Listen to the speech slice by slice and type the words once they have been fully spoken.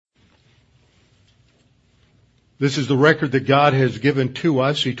This is the record that God has given to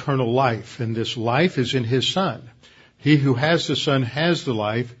us, eternal life, and this life is in His Son. He who has the Son has the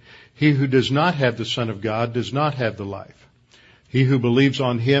life. He who does not have the Son of God does not have the life. He who believes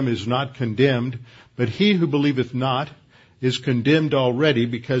on Him is not condemned, but he who believeth not is condemned already,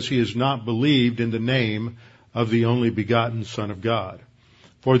 because he has not believed in the name of the only begotten Son of God.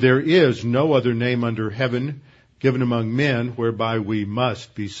 For there is no other name under heaven given among men whereby we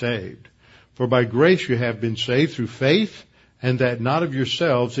must be saved. For by grace you have been saved through faith, and that not of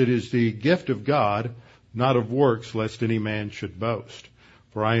yourselves, it is the gift of God, not of works, lest any man should boast.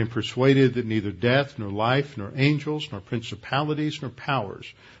 For I am persuaded that neither death, nor life, nor angels, nor principalities, nor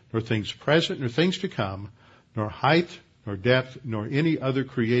powers, nor things present, nor things to come, nor height, nor depth, nor any other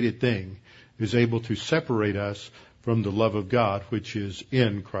created thing is able to separate us from the love of God, which is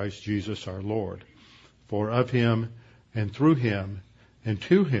in Christ Jesus our Lord. For of Him, and through Him, and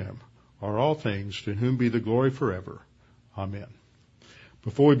to Him are all things, to whom be the glory forever. Amen.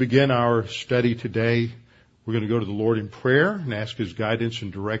 Before we begin our study today, we're going to go to the Lord in prayer and ask His guidance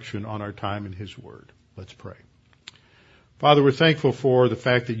and direction on our time in His Word. Let's pray. Father, we're thankful for the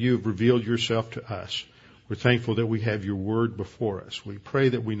fact that You have revealed Yourself to us. We're thankful that we have Your Word before us. We pray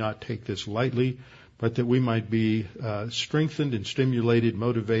that we not take this lightly, but that we might be strengthened and stimulated,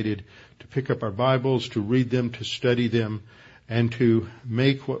 motivated to pick up our Bibles, to read them, to study them, and to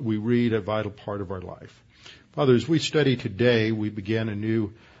make what we read a vital part of our life. Father, as we study today, we begin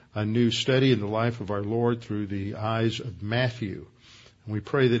a new study in the life of our Lord through the eyes of Matthew. And we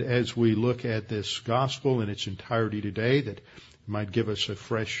pray that as we look at this gospel in its entirety today, that it might give us a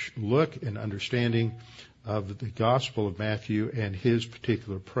fresh look and understanding of the gospel of Matthew and his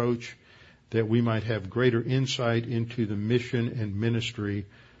particular approach, that we might have greater insight into the mission and ministry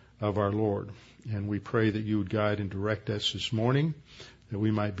of our Lord. And we pray that You would guide and direct us this morning, that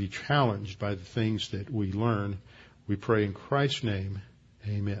we might be challenged by the things that we learn. We pray in Christ's name,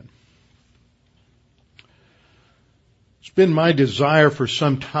 amen. It's been my desire for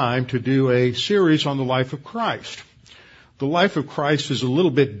some time to do a series on the life of Christ. The life of Christ is a little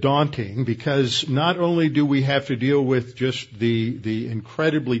bit daunting, because not only do we have to deal with just the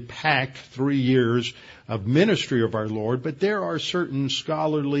incredibly packed 3 years of ministry of our Lord, but there are certain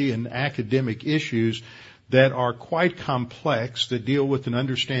scholarly and academic issues that are quite complex, that deal with an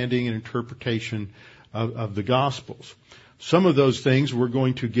understanding and interpretation of the Gospels. Some of those things we're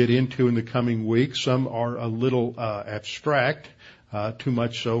going to get into in the coming weeks. Some are a little abstract, too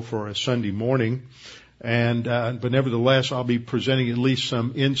much so for a Sunday morning. But nevertheless, I'll be presenting at least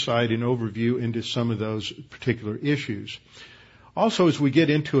some insight and overview into some of those particular issues. Also, as we get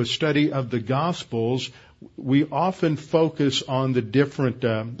into a study of the Gospels, we often focus on the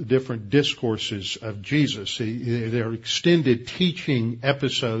different discourses of Jesus. There are extended teaching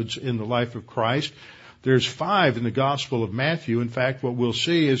episodes in the life of Christ. There's 5 in the Gospel of Matthew. In fact, what we'll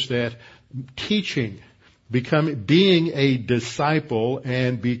see is that teaching, being a disciple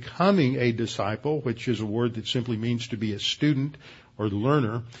and becoming a disciple, which is a word that simply means to be a student or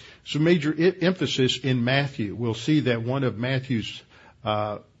learner, is a major emphasis in Matthew. We'll see that one of Matthew's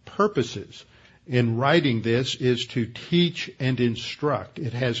purposes in writing this is to teach and instruct.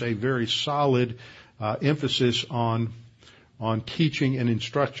 It has a very solid emphasis on teaching and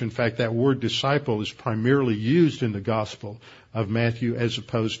instruction. In fact, that word disciple is primarily used in the Gospel of Matthew as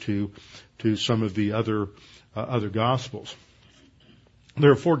opposed to some of the other Gospels.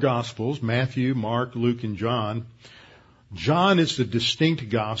 There are 4 Gospels: Matthew, Mark, Luke, and John. John is the distinct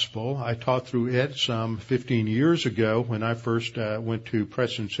Gospel. I taught through it some 15 years ago when I first went to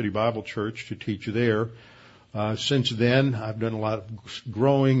Preston City Bible Church to teach there. Since then, I've done a lot of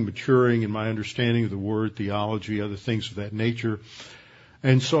growing, maturing in my understanding of the Word, theology, other things of that nature.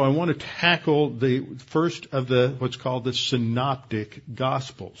 And so I want to tackle the first of what's called the Synoptic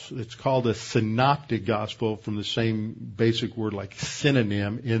Gospels. It's called a Synoptic Gospel from the same basic word like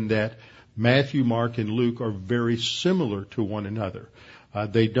synonym, in that Matthew, Mark, and Luke are very similar to one another.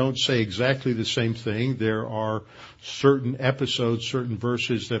 They don't say exactly the same thing. There are certain episodes, certain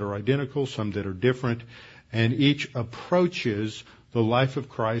verses that are identical, some that are different, and each approaches the life of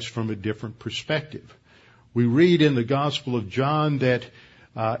Christ from a different perspective. We read in the Gospel of John that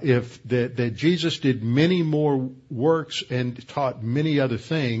that Jesus did many more works and taught many other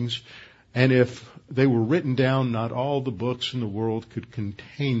things, and if they were written down, not all the books in the world could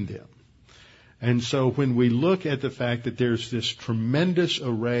contain them. And so when we look at the fact that there's this tremendous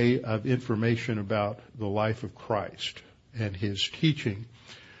array of information about the life of Christ and His teaching,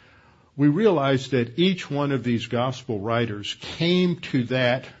 we realize that each one of these gospel writers came to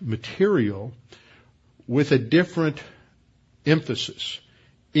that material with a different emphasis.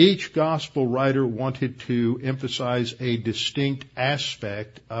 Each gospel writer wanted to emphasize a distinct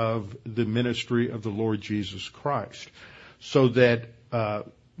aspect of the ministry of the Lord Jesus Christ, so that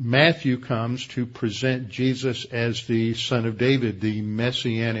Matthew comes to present Jesus as the Son of David, the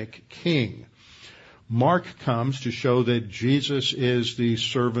Messianic King. Mark comes to show that Jesus is the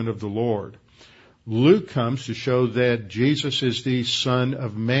servant of the Lord. Luke comes to show that Jesus is the Son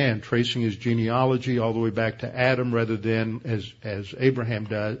of Man, tracing his genealogy all the way back to Adam rather than as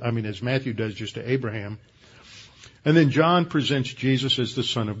Matthew does just to Abraham. And then John presents Jesus as the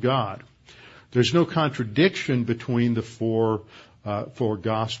Son of God. There's no contradiction between the four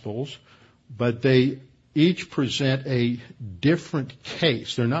Gospels, but they each present a different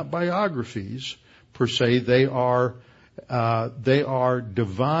case. They're not biographies per se. They are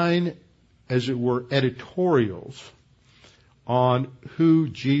divine, as it were, editorials on who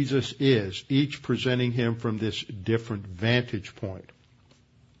Jesus is, each presenting him from this different vantage point.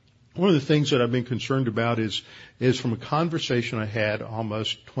 One of the things that I've been concerned about is from a conversation I had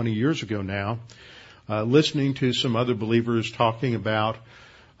almost 20 years ago now, listening to some other believers talking about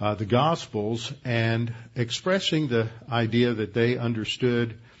the Gospels and expressing the idea that they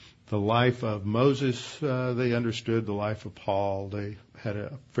understood the life of Moses, they understood the life of Paul, they had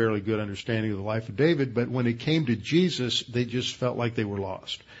a fairly good understanding of the life of David, but when it came to Jesus, they just felt like they were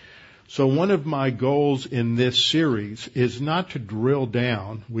lost. So one of my goals in this series is not to drill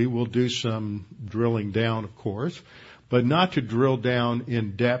down. We will do some drilling down, of course, but not to drill down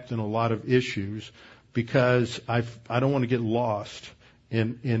in depth in a lot of issues, because I don't want to get lost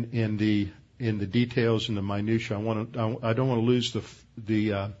in the details and the minutiae. I don't want to lose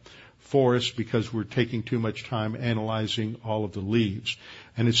the forest because we're taking too much time analyzing all of the leaves.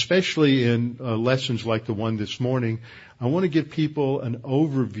 And especially in lessons like the one this morning, I want to give people an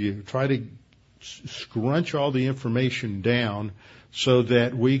overview, try to scrunch all the information down so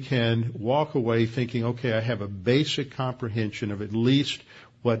that we can walk away thinking, okay, I have a basic comprehension of at least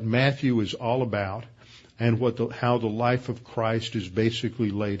what Matthew is all about and how the life of Christ is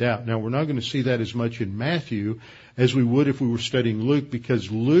basically laid out. Now, we're not going to see that as much in Matthew as we would if we were studying Luke,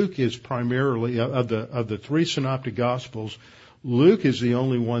 because Luke is primarily, of the three synoptic Gospels, Luke is the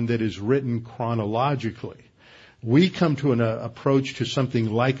only one that is written chronologically. We come to an approach to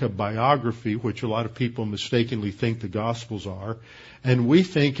something like a biography, which a lot of people mistakenly think the Gospels are, and we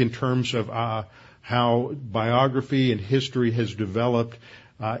think in terms of how biography and history has developed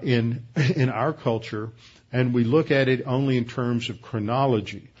in our culture, and we look at it only in terms of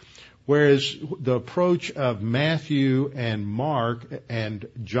chronology. Whereas the approach of Matthew and Mark and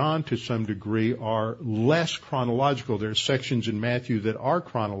John to some degree are less chronological. There are sections in Matthew that are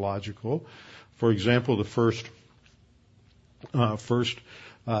chronological. For example, the first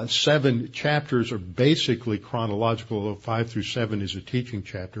 7 chapters are basically chronological, although 5 through 7 is a teaching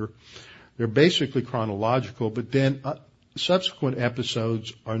chapter. They're basically chronological, but then subsequent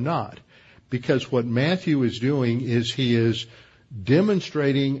episodes are not. Because what Matthew is doing is he is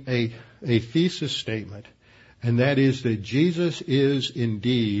demonstrating a thesis statement, and that is that Jesus is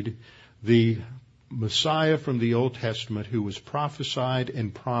indeed the Messiah from the Old Testament who was prophesied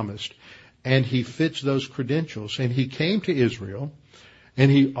and promised, and he fits those credentials. And he came to Israel, and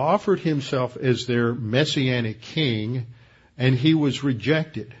he offered himself as their Messianic king, and he was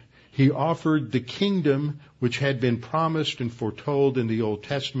rejected. He offered the kingdom which had been promised and foretold in the Old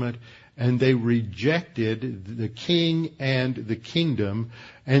Testament, and they rejected the king and the kingdom.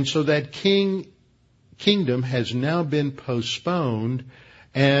 And so that kingdom has now been postponed,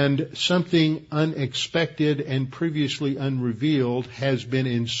 and something unexpected and previously unrevealed has been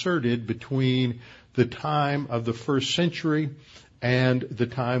inserted between the time of the first century and the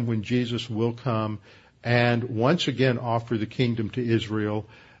time when Jesus will come and once again offer the kingdom to Israel,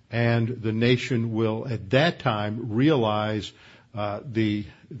 and the nation will at that time realize the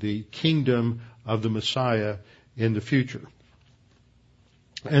kingdom of the Messiah in the future.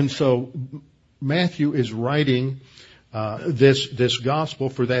 And so Matthew is writing this gospel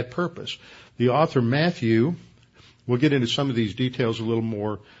for that purpose. The author Matthew, we'll get into some of these details a little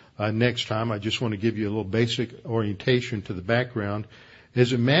more next time. I just want to give you a little basic orientation to the background.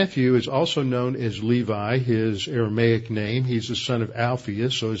 Is that Matthew is also known as Levi, his Aramaic name. He's the son of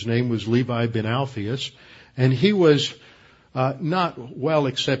Alphaeus, so his name was Levi ben Alphaeus. And he was not well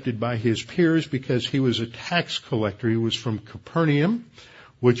accepted by his peers because he was a tax collector. He was from Capernaum,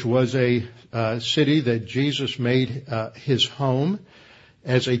 which was a city that Jesus made his home.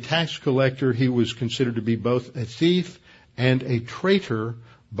 As a tax collector, he was considered to be both a thief and a traitor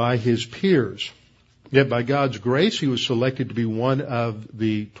by his peers. Yet by God's grace, he was selected to be one of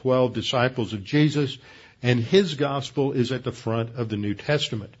the 12 disciples of Jesus, and his gospel is at the front of the New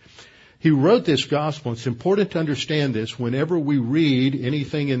Testament. He wrote this gospel. It's important to understand this whenever we read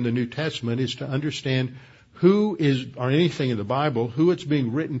anything in the New Testament, is to understand who is, or anything in the Bible, who it's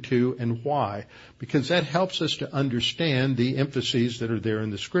being written to and why, because that helps us to understand the emphases that are there in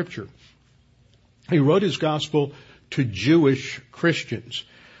the Scripture. He wrote his gospel to Jewish Christians.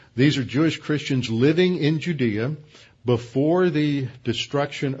 These are Jewish Christians living in Judea before the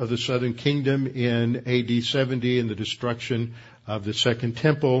destruction of the southern kingdom in AD 70 and the destruction of the Second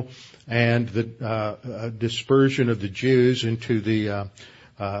Temple and the dispersion of the Jews into the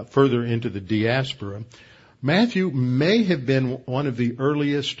further into the diaspora. Matthew may have been one of the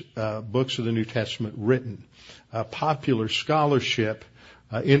earliest books of the New Testament written. Popular scholarship,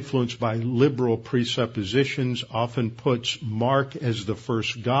 influenced by liberal presuppositions, often puts Mark as the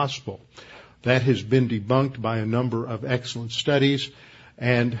first gospel. That has been debunked by a number of excellent studies,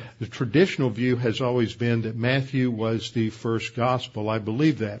 and the traditional view has always been that Matthew was the first gospel. I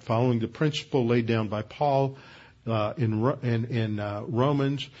believe that, following the principle laid down by Paul in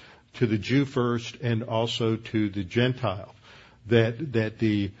Romans, to the Jew first and also to the Gentile, that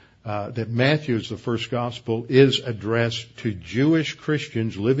Matthew as the first gospel is addressed to Jewish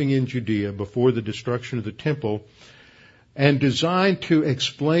Christians living in Judea before the destruction of the temple, and designed to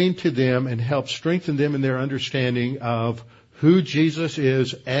explain to them and help strengthen them in their understanding of who Jesus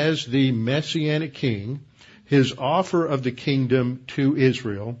is as the Messianic King, his offer of the kingdom to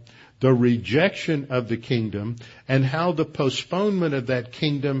Israel, the rejection of the kingdom, and how the postponement of that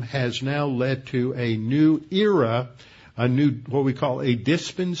kingdom has now led to a new era, a new, what we call a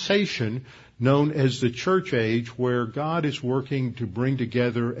dispensation, known as the church age, where God is working to bring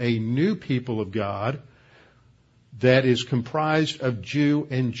together a new people of God that is comprised of Jew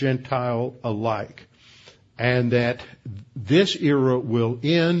and Gentile alike. And that this era will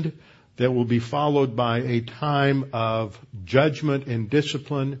end, that will be followed by a time of judgment and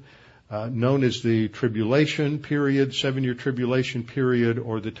discipline, known as the tribulation period, 7-year tribulation period,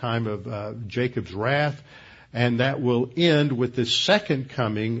 or the time of Jacob's wrath. And that will end with the second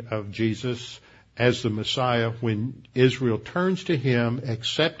coming of Jesus as the Messiah, when Israel turns to him,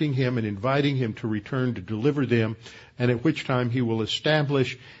 accepting him and inviting him to return to deliver them, and at which time he will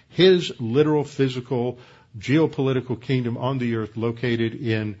establish his literal, physical, geopolitical kingdom on the earth located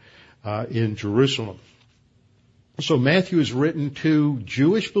in Jerusalem. So Matthew is written to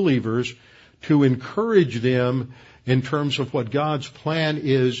Jewish believers to encourage them in terms of what God's plan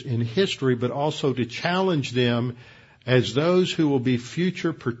is in history, but also to challenge them as those who will be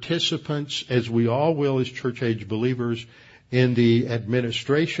future participants, as we all will as church age believers, in the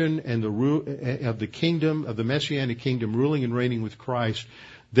administration and the rule of the kingdom, of the Messianic kingdom, ruling and reigning with Christ,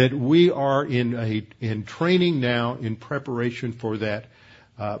 that we are in training now in preparation for that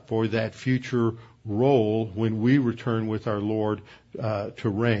future role when we return with our Lord to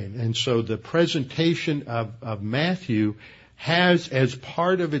reign. And so the presentation of Matthew has as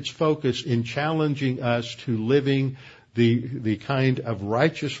part of its focus in challenging us to living the kind of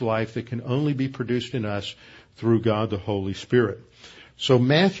righteous life that can only be produced in us through God the Holy Spirit. So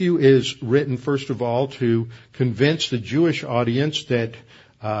Matthew is written, first of all, to convince the Jewish audience that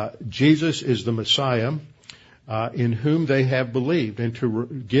Jesus is the Messiah, in whom they have believed, and to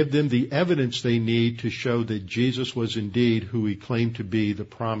give them the evidence they need to show that Jesus was indeed who he claimed to be, the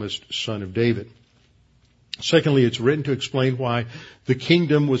promised Son of David. Secondly, it's written to explain why the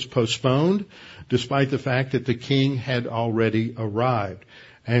kingdom was postponed, despite the fact that the king had already arrived.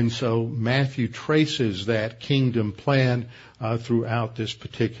 And so Matthew traces that kingdom plan throughout this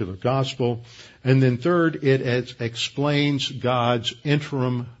particular gospel. And then third, it explains God's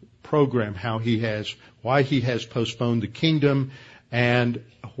interim program, why he has postponed the kingdom, and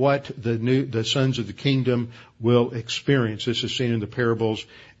what the sons of the kingdom will experience. This is seen in the parables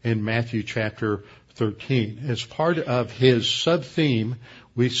in Matthew chapter 13. As part of his sub-theme,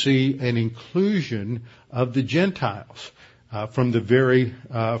 we see an inclusion of the Gentiles from the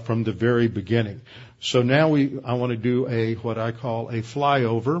very beginning. So now I want to do what I call a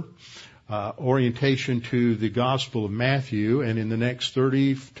flyover orientation to the Gospel of Matthew, and in the next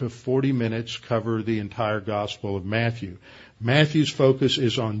 30 to 40 minutes cover the entire Gospel of Matthew. Matthew's focus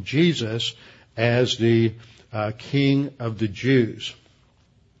is on Jesus as the King of the Jews.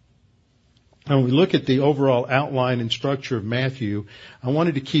 When we look at the overall outline and structure of Matthew, I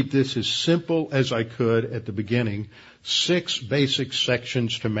wanted to keep this as simple as I could at the beginning. 6 basic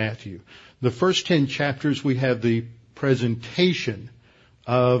sections to Matthew. The first 10 chapters we have the presentation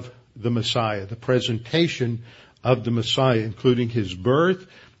of the Messiah, including his birth,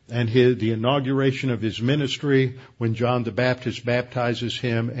 and the inauguration of his ministry when John the Baptist baptizes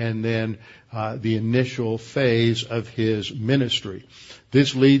him, and then the initial phase of his ministry.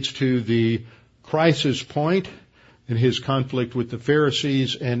 This leads to the crisis point in his conflict with the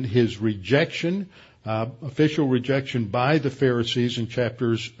Pharisees and his rejection, official rejection by the Pharisees in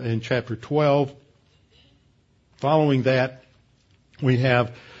chapter 12. Following that, we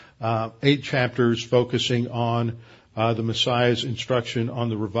have 8 chapters focusing on the Messiah's instruction on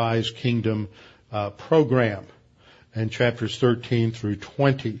the revised kingdom program, and chapters 13 through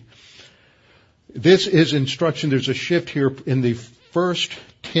 20. This is instruction. There's a shift here in the first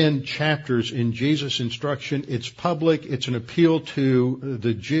 10 chapters in Jesus' instruction. It's public. It's an appeal to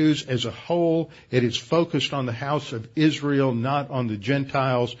the Jews as a whole. It is focused on the house of Israel, not on the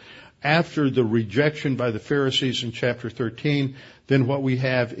Gentiles. After the rejection by the Pharisees in chapter 13, then what we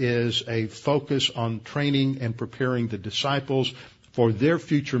have is a focus on training and preparing the disciples for their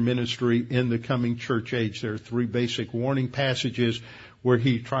future ministry in the coming church age. There are 3 basic warning passages where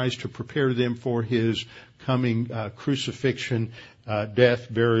he tries to prepare them for his coming crucifixion,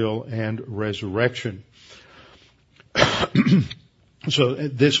 death, burial, and resurrection. So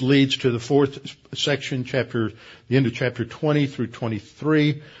this leads to the 4th section, the end of chapter 20 through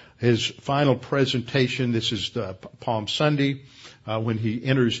 23. His final presentation, this is the Palm Sunday, when he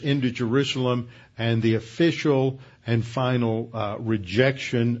enters into Jerusalem, and the official and final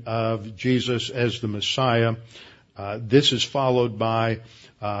rejection of Jesus as the Messiah. This is followed by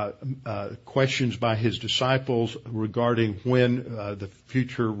questions by his disciples regarding when the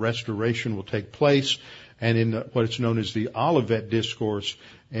future restoration will take place, and in what is known as the Olivet Discourse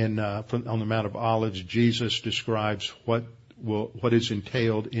on the Mount of Olives, Jesus describes what is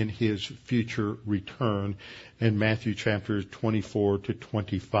entailed in his future return in Matthew chapters 24 to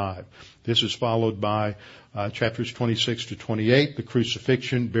 25. This is followed by chapters 26 to 28, the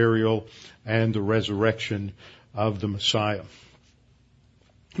crucifixion, burial, and the resurrection of the Messiah.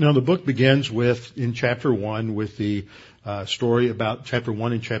 Now the book begins in chapter 1 with the story about chapter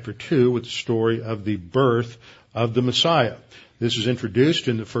 1 and chapter 2 with the story of the birth of the Messiah. This is introduced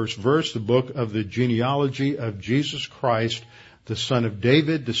in the first verse, the book of the genealogy of Jesus Christ, the son of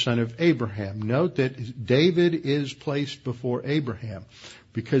David, the son of Abraham. Note that David is placed before Abraham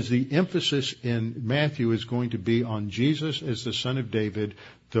because the emphasis in Matthew is going to be on Jesus as the son of David,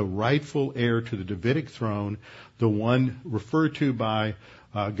 the rightful heir to the Davidic throne, the one referred to by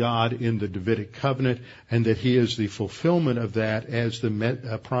God in the Davidic covenant, and that he is the fulfillment of that as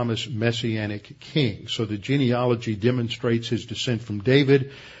the promised messianic king. So the genealogy demonstrates his descent from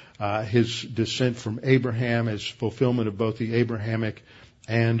David, his descent from Abraham as fulfillment of both the Abrahamic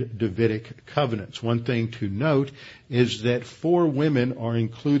and Davidic covenants. One thing to note is that 4 women are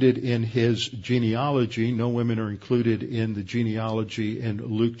included in his genealogy. No women are included in the genealogy in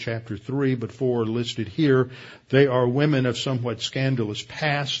Luke chapter 3, but 4 are listed here. They are women of somewhat scandalous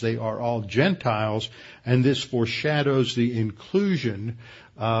past. They are all Gentiles, and this foreshadows the inclusion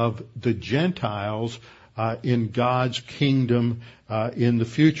of the Gentiles in God's kingdom in the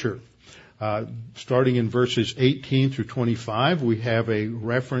future. Starting in verses 18 through 25, we have a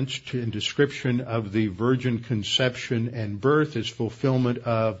reference to and description of the virgin conception and birth as fulfillment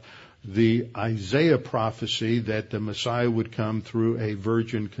of the Isaiah prophecy that the Messiah would come through a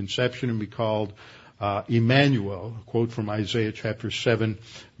virgin conception and be called Emmanuel, a quote from Isaiah chapter 7,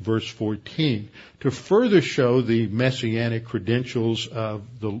 verse 14. To further show the messianic credentials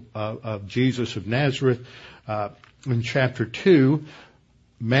of Jesus of Nazareth, in chapter 2,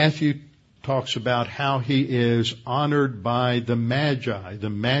 Matthew talks about how he is honored by the Magi.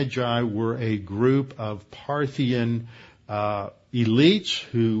 The Magi were a group of Parthian elites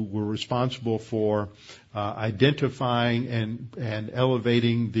who were responsible for identifying and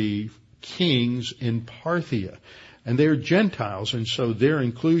elevating the kings in Parthia. And they're Gentiles, and so their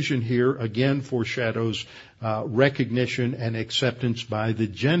inclusion here again foreshadows recognition and acceptance by the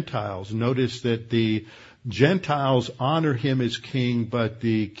Gentiles. Notice that the Gentiles honor him as king, but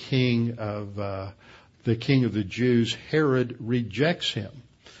the king of the Jews, Herod, rejects him.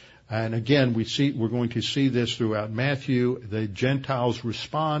 And again, we're going to see this throughout Matthew. The Gentiles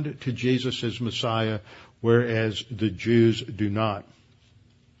respond to Jesus as Messiah, whereas the Jews do not.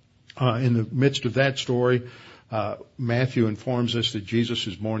 In the midst of that story, Matthew informs us that Jesus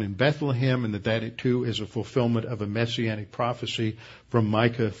is born in Bethlehem, and that it too is a fulfillment of a messianic prophecy from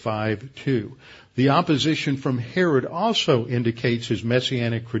Micah 5:2. The opposition from Herod also indicates his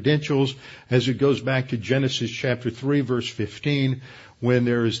messianic credentials as it goes back to Genesis chapter 3 verse 15, when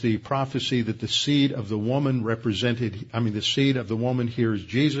there is the prophecy that the seed of the woman the seed of the woman here is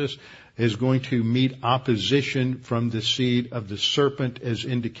Jesus, is going to meet opposition from the seed of the serpent as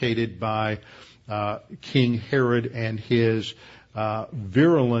indicated by King Herod and his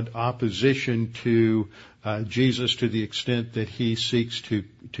virulent opposition to Jesus to the extent that he seeks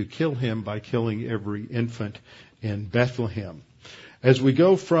to kill him by killing every infant in Bethlehem. As we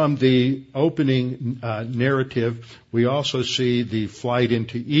go from the opening narrative, we also see the flight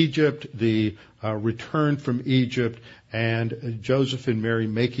into Egypt, the return from Egypt, and Joseph and Mary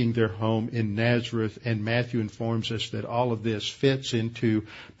making their home in Nazareth. And Matthew informs us that all of this fits into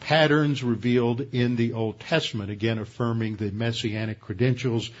patterns revealed in the Old Testament, again affirming the messianic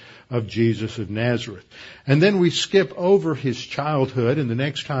credentials of Jesus of Nazareth. And then we skip over his childhood, and the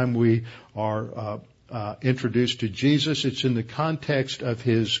next time we are introduced to Jesus, it's in the context of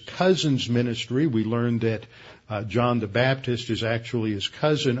his cousin's ministry. We learn that John the Baptist is actually his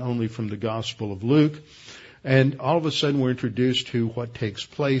cousin, only from the Gospel of Luke. And all of a sudden we're introduced to what takes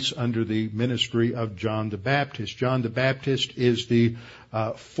place under the ministry of John the Baptist. John the Baptist is the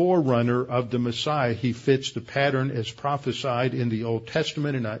forerunner of the Messiah. He fits the pattern as prophesied in the Old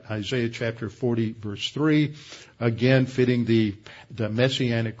Testament in Isaiah chapter 40 verse 3, again fitting the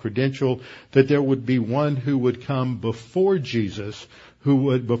messianic credential that there would be one who would come before Jesus,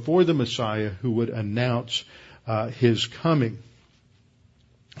 before the Messiah, who would announce his coming.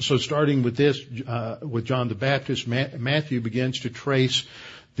 So starting with this, with John the Baptist, Matthew begins to trace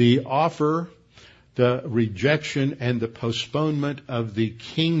the offer, the rejection, and the postponement of the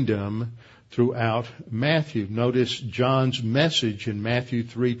kingdom throughout Matthew. Notice John's message in Matthew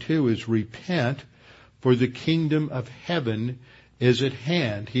 3:2 is repent, for the kingdom of heaven is at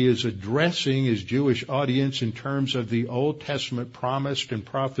hand. He is addressing his Jewish audience in terms of the Old Testament promised and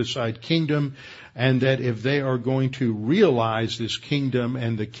prophesied kingdom, and that if they are going to realize this kingdom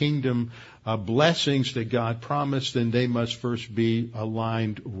and the kingdom blessings that God promised, then they must first be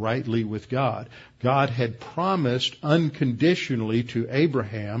aligned rightly with God. God had promised unconditionally to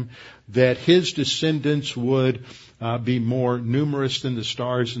Abraham that his descendants would be more numerous than the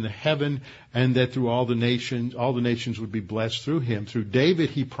stars in the heaven, and that through all the nations would be blessed through him. Through David,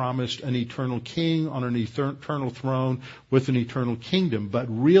 he promised an eternal king on an eternal throne with an eternal kingdom. But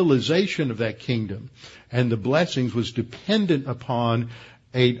realization of that kingdom and the blessings was dependent upon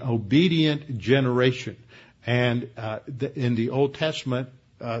an obedient generation. And in the Old Testament,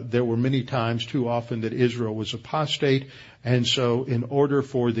 there were many times, too often, that Israel was apostate. And so in order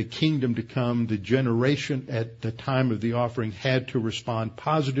for the kingdom to come, the generation at the time of the offering had to respond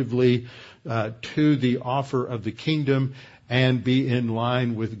positively to the offer of the kingdom and be in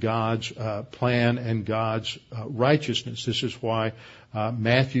line with God's plan and God's righteousness. This is why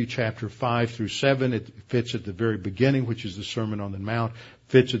Matthew chapter 5 through 7, it fits at the very beginning, which is the Sermon on the Mount,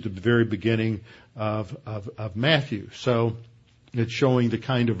 fits at the very beginning of Matthew. So it's showing the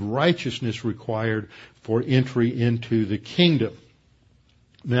kind of righteousness required for entry into the kingdom.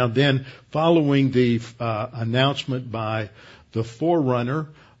 Now then, following the announcement by the forerunner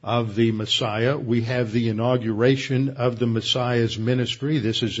of the Messiah, we have the inauguration of the Messiah's ministry.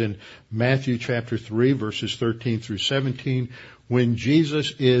 This is in Matthew chapter 3, verses 13 through 17, when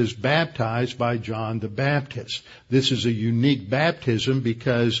Jesus is baptized by John the Baptist. This is a unique baptism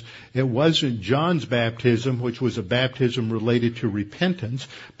because it wasn't John's baptism, which was a baptism related to repentance,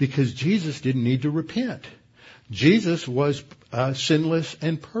 because Jesus didn't need to repent. Jesus was sinless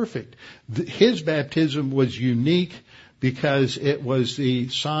and perfect. His baptism was unique because it was the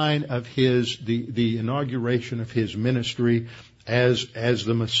sign of the inauguration of his ministry as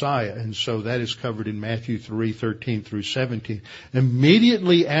the Messiah. And so that is covered in Matthew 3:13 through 17.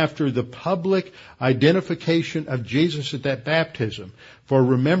 Immediately after the public identification of Jesus at that baptism, for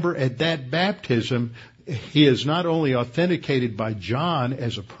remember, at that baptism, he is not only authenticated by John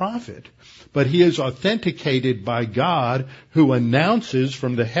as a prophet, but he is authenticated by God, who announces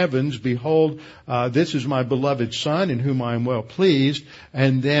from the heavens, behold, this is my beloved Son in whom I am well pleased.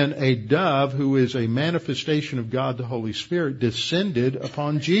 And then a dove, who is a manifestation of God the Holy Spirit, descended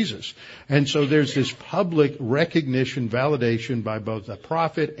upon Jesus. And so there's this public recognition, validation by both the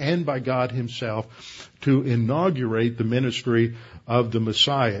prophet and by God himself to inaugurate the ministry of the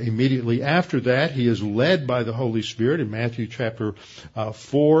Messiah. Immediately after that, he is led by the Holy Spirit. In Matthew chapter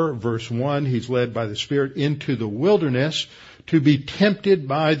 4, verse 1, he's led by the Spirit into the wilderness to be tempted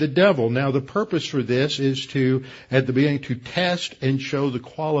by the devil. Now, the purpose for this is at the beginning, to test and show the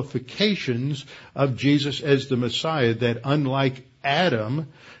qualifications of Jesus as the Messiah, that unlike Adam,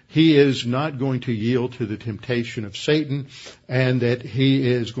 he is not going to yield to the temptation of Satan, and that he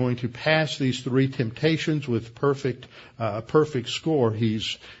is going to pass these three temptations with perfect score.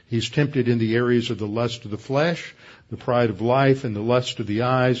 He's tempted in the areas of the lust of the flesh, the pride of life, and the lust of the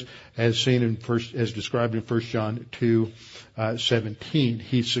eyes, as described in 1 John 2:17.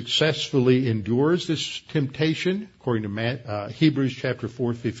 He successfully endures this temptation, according to Hebrews chapter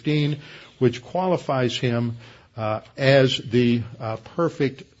 4:15, which qualifies him as the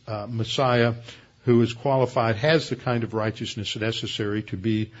perfect Messiah, who is qualified, has the kind of righteousness necessary to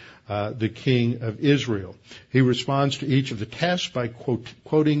be the King of Israel. He responds to each of the tests by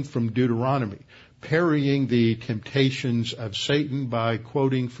quoting from Deuteronomy, parrying the temptations of Satan by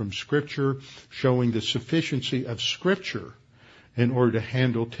quoting from Scripture, showing the sufficiency of Scripture in order to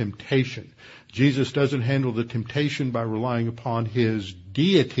handle temptation. Jesus doesn't handle the temptation by relying upon his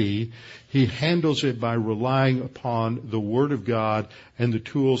deity. He handles it by relying upon the Word of God and the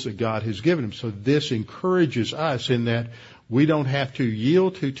tools that God has given him. So this encourages us in that we don't have to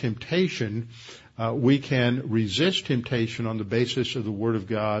yield to temptation. We can resist temptation on the basis of the Word of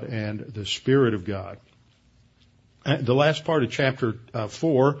God and the Spirit of God. The last part of chapter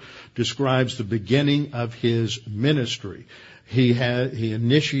 4 describes the beginning of his ministry. He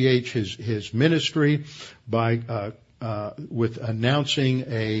initiates his ministry by with announcing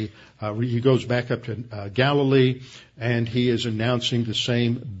he goes back up to Galilee, and he is announcing the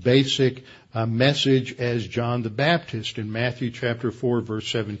same basic message as John the Baptist. In Matthew chapter 4 verse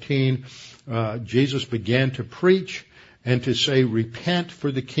 17, Jesus began to preach and to say, "Repent, for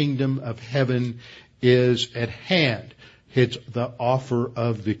the kingdom of heaven is at hand." It's the offer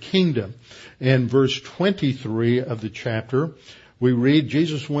of the kingdom. In verse 23 of the chapter, we read,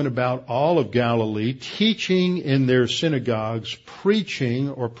 Jesus went about all of Galilee, teaching in their synagogues, preaching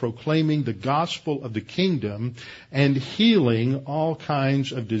or proclaiming the gospel of the kingdom, and healing all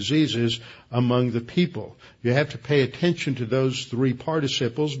kinds of diseases among the people. You have to pay attention to those three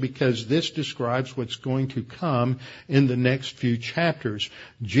participles because this describes what's going to come in the next few chapters.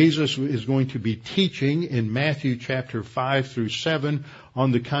 Jesus is going to be teaching in Matthew chapter 5 through 7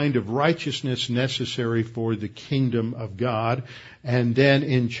 on the kind of righteousness necessary for the kingdom of God. And then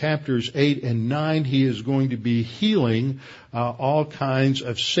in chapters 8 and 9, he is going to be healing all kinds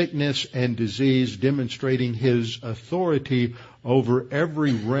of sickness and disease, demonstrating his authority over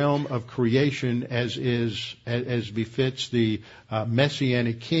every realm of creation as befits the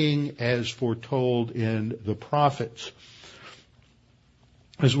Messianic King as foretold in the prophets.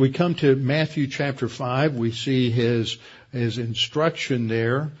 As we come to Matthew chapter 5, we see his instruction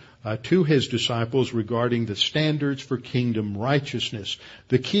there to his disciples regarding the standards for kingdom righteousness.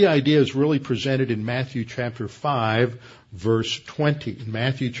 The key idea is really presented in Matthew chapter 5, verse 20. In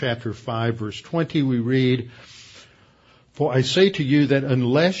Matthew chapter 5, verse 20, we read, "For I say to you that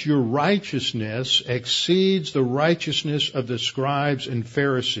unless your righteousness exceeds the righteousness of the scribes and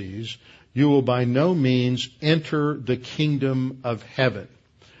Pharisees, you will by no means enter the kingdom of heaven."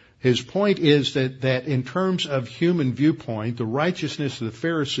 His point is that in terms of human viewpoint, the righteousness of the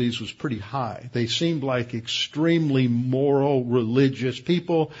Pharisees was pretty high. They seemed like extremely moral, religious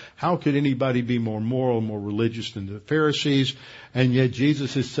people. How could anybody be more moral, more religious than the Pharisees? And yet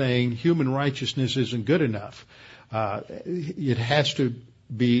Jesus is saying human righteousness isn't good enough. It has to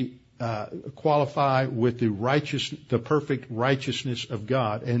be qualify with the perfect righteousness of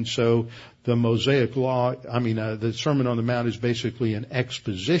God. And so the Mosaic Law, the Sermon on the Mount is basically an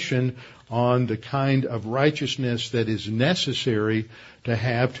exposition on the kind of righteousness that is necessary to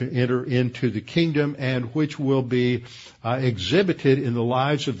have to enter into the kingdom, and which will be exhibited in the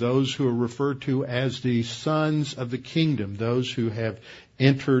lives of those who are referred to as the sons of the kingdom, those who have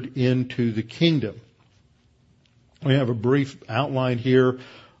entered into the kingdom. We have a brief outline here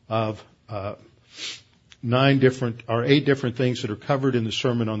of 8 different things that are covered in the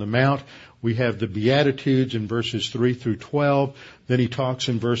Sermon on the Mount. We have the Beatitudes in verses 3 through 12. Then he talks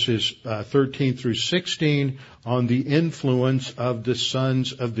in verses 13 through 16 on the influence of the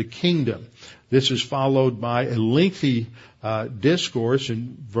sons of the kingdom. This is followed by a lengthy discourse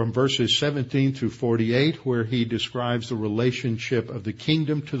from verses 17 through 48, where he describes the relationship of the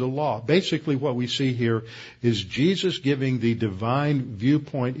kingdom to the law. Basically what we see here is Jesus giving the divine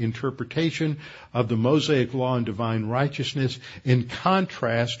viewpoint interpretation of the Mosaic law and divine righteousness in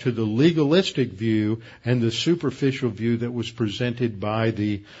contrast to the legalistic view and the superficial view that was presented by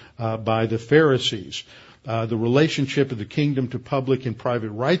the Pharisees. The relationship of the kingdom to public and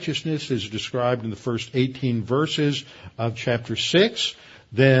private righteousness is described in the first 18 verses of chapter 6.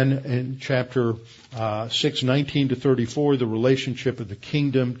 Then in chapter 6, 19 to 34, the relationship of the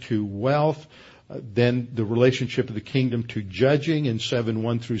kingdom to wealth Then the relationship of the kingdom to judging in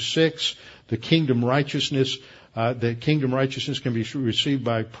 7:1 through 6. The kingdom righteousness can be received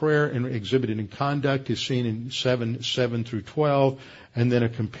by prayer and exhibited in conduct is seen in 7:7 through 12. And then a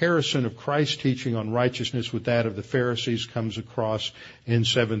comparison of Christ's teaching on righteousness with that of the Pharisees comes across in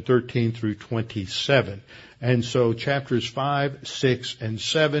 7:13 through 27. And so chapters 5, 6, and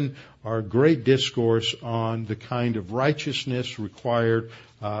 7 are great discourse on the kind of righteousness required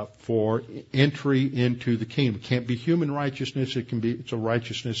for entry into the kingdom. It can't be human righteousness. It's a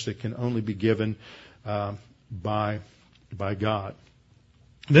righteousness that can only be given by God.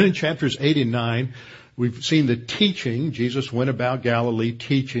 Then in chapters 8 and 9, we've seen the teaching. Jesus went about Galilee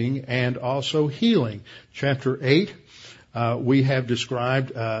teaching and also healing. Chapter 8, we have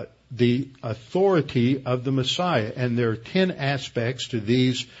described the authority of the Messiah. And there are 10 aspects to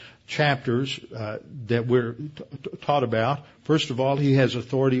these chapters that we're taught about. First of all, he has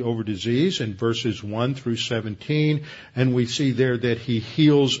authority over disease in verses 1 through 17. And we see there that he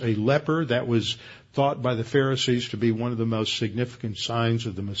heals a leper. That was thought by the Pharisees to be one of the most significant signs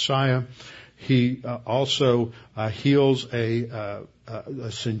of the Messiah. He also heals a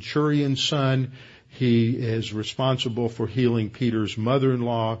centurion's son. He is responsible for healing Peter's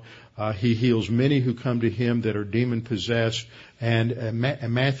mother-in-law. He heals many who come to him that are demon-possessed. And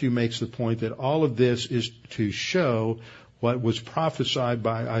Matthew makes the point that all of this is to show what was prophesied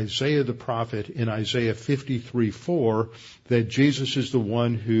by Isaiah the prophet in Isaiah 53:4, that Jesus is the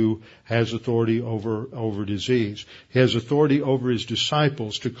one who has authority over disease. He has authority over his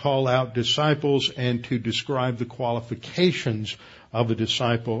disciples to call out disciples and to describe the qualifications of a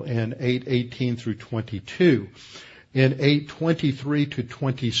disciple in 8:18 through 22. In 8:23 to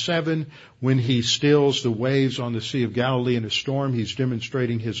 27, when he stills the waves on the Sea of Galilee in a storm, he's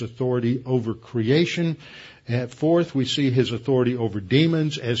demonstrating his authority over creation. At fourth, we see his authority over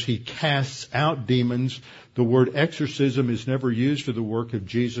demons as he casts out demons. The word exorcism is never used for the work of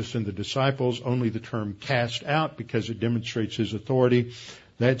Jesus and the disciples, only the term cast out because it demonstrates his authority.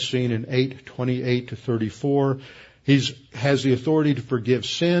 That's seen in 8:28 to 34. He has the authority to forgive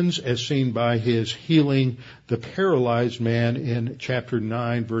sins as seen by his healing the paralyzed man in chapter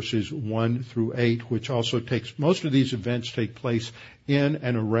 9 verses 1 through 8, which also most of these events take place in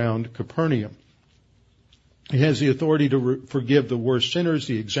and around Capernaum. He has the authority to forgive the worst sinners.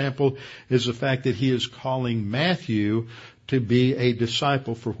 The example is the fact that he is calling Matthew to be a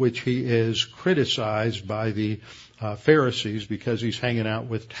disciple, for which he is criticized by the Pharisees because he's hanging out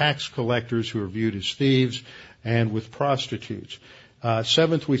with tax collectors who are viewed as thieves and with prostitutes.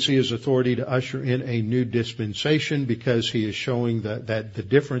 Seventh, we see his authority to usher in a new dispensation because he is showing that the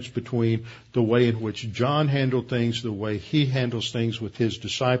difference between the way in which John handled things, the way he handles things with his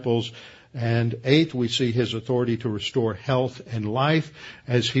disciples. And eighth, we see his authority to restore health and life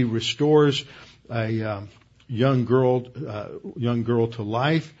as he restores a young girl to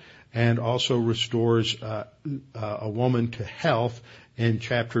life and also restores a woman to health in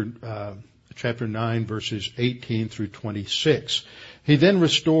chapter 9 verses 18 through 26. He then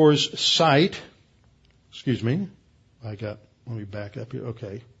restores sight. Excuse me. Let me back up here.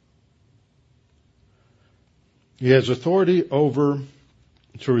 Okay. He has authority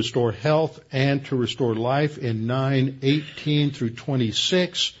to restore health and to restore life in 9:18 through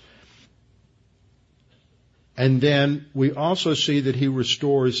 26. And then we also see that he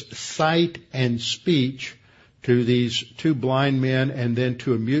restores sight and speech to these two blind men and then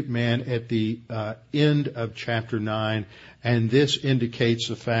to a mute man at the end of chapter 9. And this indicates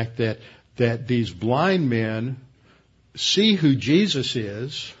the fact that these blind men see who Jesus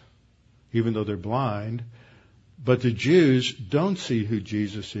is, even though they're blind, but the Jews don't see who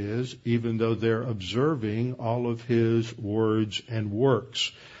Jesus is, even though they're observing all of his words and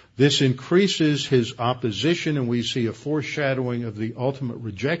works. This increases his opposition, and we see a foreshadowing of the ultimate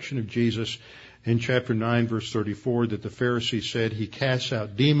rejection of Jesus in chapter 9, verse 34, that the Pharisees said he casts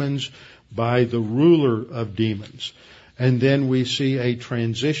out demons by the ruler of demons. And then we see a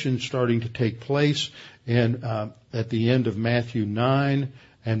transition starting to take place at the end of Matthew 9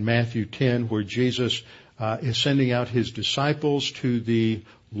 and Matthew 10, where Jesus is sending out his disciples to the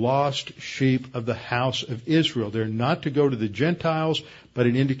lost sheep of the house of Israel. They're not to go to the Gentiles, but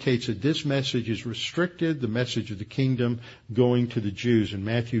it indicates that this message is restricted, the message of the kingdom going to the Jews. In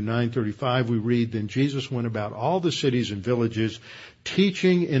Matthew 9:35 we read, "Then Jesus went about all the cities and villages,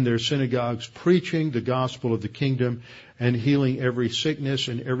 teaching in their synagogues, preaching the gospel of the kingdom, and healing every sickness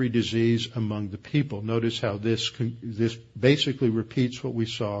and every disease among the people." Notice how this basically repeats what we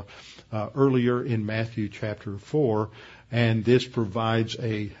saw earlier in Matthew chapter 4, and this provides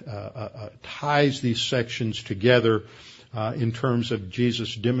ties these sections together in terms of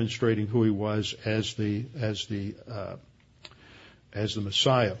Jesus demonstrating who he was as the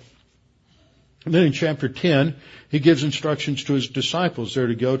Messiah. And then in chapter 10, he gives instructions to his disciples. They're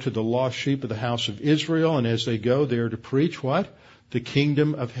to go to the lost sheep of the house of Israel, and as they go, they're to preach what? The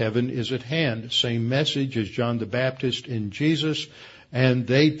kingdom of heaven is at hand. Same message as John the Baptist in Jesus. And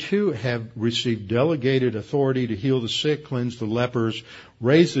they too have received delegated authority to heal the sick, cleanse the lepers,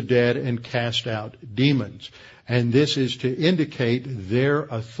 raise the dead, and cast out demons. And this is to indicate their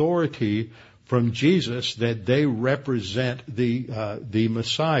authority from Jesus, that they represent the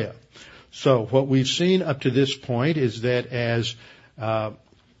Messiah. So what we've seen up to this point is that as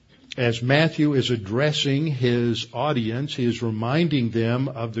Matthew is addressing his audience, he is reminding them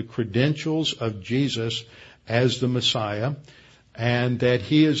of the credentials of Jesus as the Messiah, and that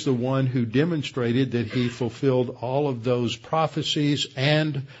he is the one who demonstrated that he fulfilled all of those prophecies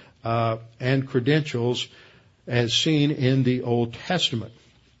and credentials as seen in the Old Testament.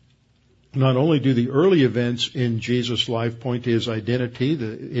 Not only do the early events in Jesus' life point to his identity,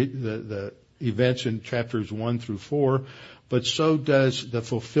 the events in chapters 1 through 4, but so does the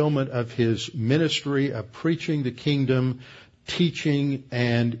fulfillment of his ministry of preaching the kingdom, teaching,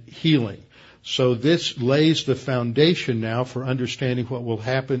 and healing. So this lays the foundation now for understanding what will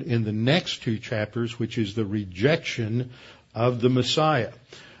happen in the next two chapters, which is the rejection of the Messiah.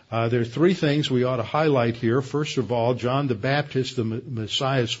 There are three things we ought to highlight here. First of all, John the Baptist, the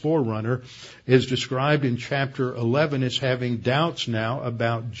Messiah's forerunner, is described in chapter 11 as having doubts now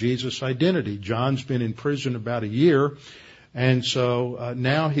about Jesus' identity. John's been in prison about a year, and so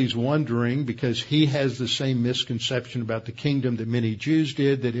now he's wondering, because he has the same misconception about the kingdom that many Jews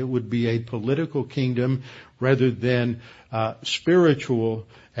did, that it would be a political kingdom rather than spiritual,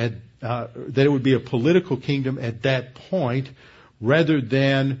 that it would be a political kingdom at that point, rather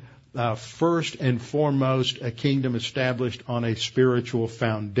than first and foremost a kingdom established on a spiritual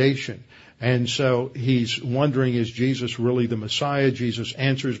foundation. And so he's wondering, is Jesus really the Messiah? Jesus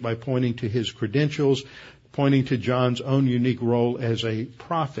answers by pointing to his credentials, pointing to John's own unique role as a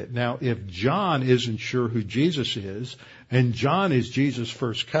prophet. Now, if John isn't sure who Jesus is, and John is Jesus'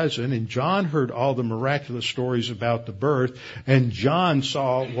 first cousin, and John heard all the miraculous stories about the birth, and John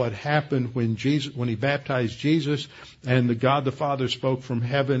saw what happened when he baptized Jesus, and the God the Father spoke from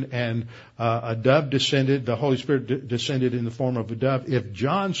heaven, and a dove descended, the Holy Spirit descended in the form of a dove. If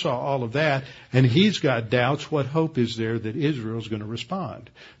John saw all of that, and he's got doubts, what hope is there that Israel's going to respond?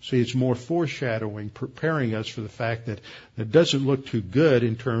 See, it's more foreshadowing, preparing us for the fact that it doesn't look too good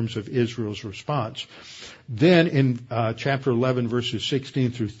in terms of Israel's response. Then in chapter 11, verses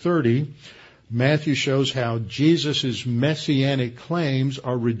 16 through 30, Matthew shows how Jesus' messianic claims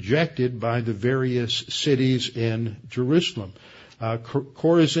are rejected by the various cities in Jerusalem.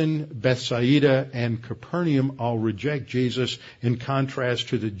 Chorazin, Bethsaida, and Capernaum all reject Jesus, in contrast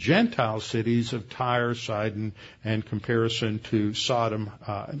to the Gentile cities of Tyre, Sidon, and comparison to Sodom,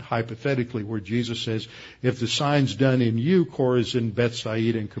 and hypothetically, where Jesus says, if the signs done in you, Chorazin,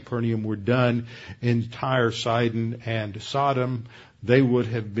 Bethsaida, and Capernaum, were done in Tyre, Sidon, and Sodom, they would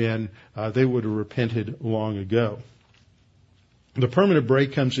have repented long ago. The permanent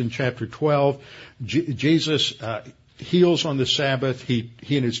break comes in chapter 12. Jesus heals on the Sabbath. He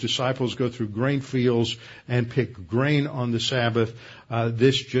and his disciples go through grain fields and pick grain on the Sabbath.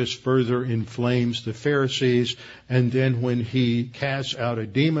 This just further inflames the Pharisees. And then when he casts out a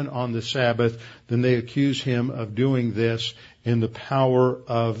demon on the Sabbath, then they accuse him of doing this in the power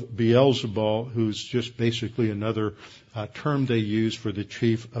of Beelzebul, who's just basically another term they use for the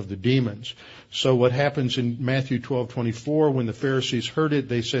chief of the demons. So what happens in Matthew 12:24, when the Pharisees heard it,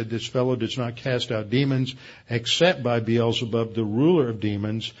 they said, this fellow does not cast out demons except by Beelzebub, the ruler of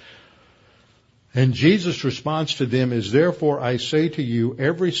demons. And Jesus' response to them is, therefore I say to you,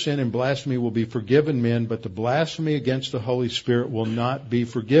 every sin and blasphemy will be forgiven men, but the blasphemy against the Holy Spirit will not be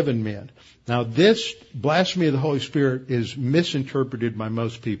forgiven men. Now this blasphemy of the Holy Spirit is misinterpreted by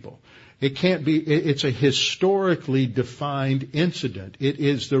most people. It can't be, it's a historically defined incident. It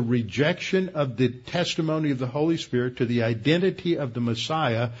is the rejection of the testimony of the Holy Spirit to the identity of the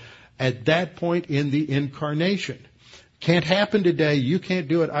Messiah at that point in the incarnation. Can't happen today. You can't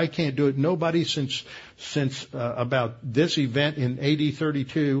do it. I can't do it. Nobody since about this event in AD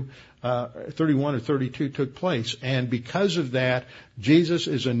 31 or 32 took place. And because of that, Jesus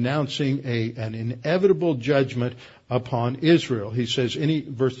is announcing an inevitable judgment upon Israel. He says,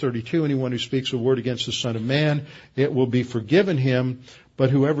 verse 32, anyone who speaks a word against the Son of Man, it will be forgiven him. But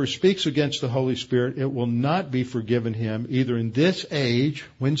whoever speaks against the Holy Spirit, it will not be forgiven him, either in this age.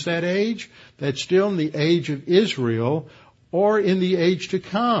 When's that age? That's still in the age of Israel, or in the age to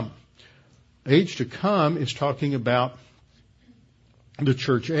come. Age to come is talking about the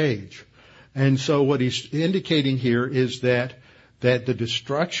church age. And so what he's indicating here is that the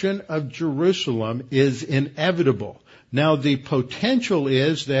destruction of Jerusalem is inevitable. Now the potential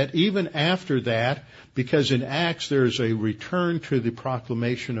is that even after that, because in Acts there's a return to the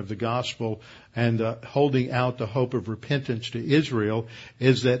proclamation of the gospel and the holding out the hope of repentance to Israel,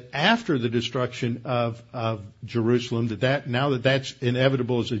 is that after the destruction of Jerusalem, now that that's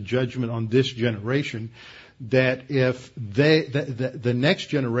inevitable as a judgment on this generation, that if the next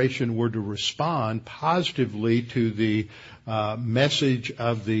generation were to respond positively to the message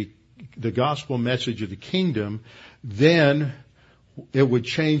of the gospel message of the kingdom, then it would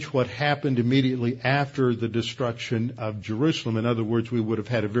change what happened immediately after the destruction of Jerusalem. In other words, we would have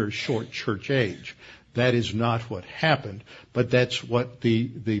had a very short church age. That is not what happened, but that's what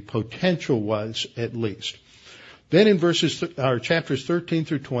the potential was, at least. Then in chapters 13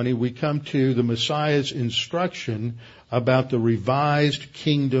 through 20, we come to the Messiah's instruction about the revised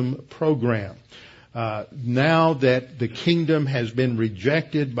kingdom program. Now that the kingdom has been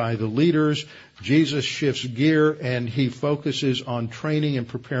rejected by the leaders, Jesus shifts gear and he focuses on training and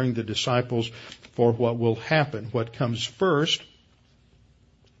preparing the disciples for what will happen. What comes first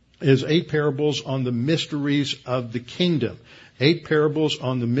is 8 parables on the mysteries of the kingdom. 8 parables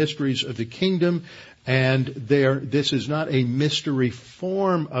on the mysteries of the kingdom, and this is not a mystery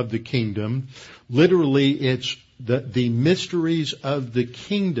form of the kingdom. Literally, it's the mysteries of the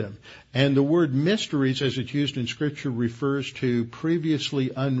kingdom. And the word mysteries, as it's used in Scripture, refers to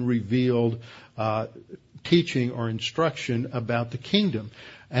previously unrevealed teaching or instruction about the kingdom.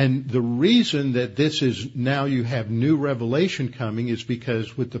 And the reason that this is now you have new revelation coming is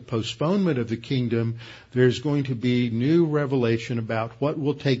because with the postponement of the kingdom, there's going to be new revelation about what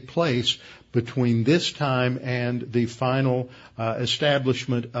will take place between this time and the final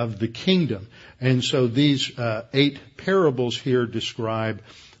establishment of the kingdom. And so these 8 parables here describe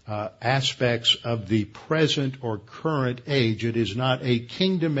aspects of the present or current age. It is not a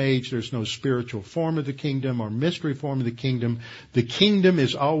kingdom age. There's no spiritual form of the kingdom or mystery form of the kingdom. The kingdom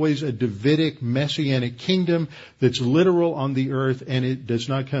is always a Davidic messianic kingdom that's literal on the earth, and it does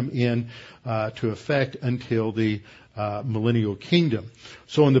not come in to effect until the millennial kingdom.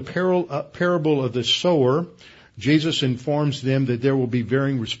 So in the parable of the sower, Jesus informs them that there will be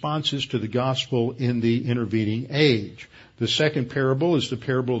varying responses to the gospel in the intervening age. The second parable is the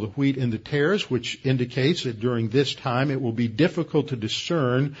parable of the wheat and the tares, which indicates that during this time it will be difficult to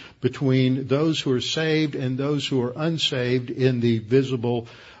discern between those who are saved and those who are unsaved in the visible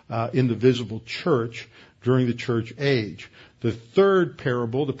church during the church age. The third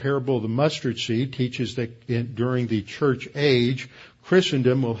parable, the parable of the mustard seed, teaches that during the church age,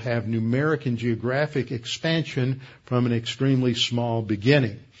 Christendom will have numeric and geographic expansion from an extremely small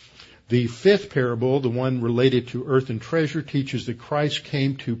beginning. The fifth parable, the one related to earth and treasure, teaches that Christ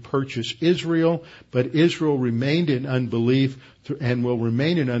came to purchase Israel, but Israel remained in unbelief and will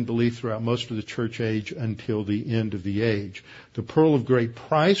remain in unbelief throughout most of the church age until the end of the age. The pearl of great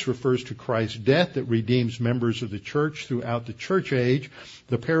price refers to Christ's death that redeems members of the church throughout the church age.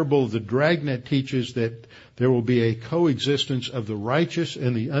 The parable of the dragnet teaches that there will be a coexistence of the righteous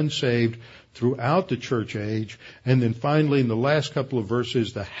and the unsaved throughout the church age. And then finally, in the last couple of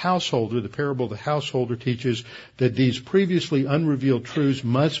verses, the parable of the householder teaches that these previously unrevealed truths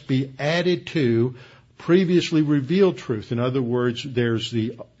must be added to previously revealed truth. In other words, there's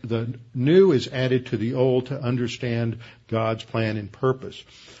the new is added to the old to understand God's plan and purpose.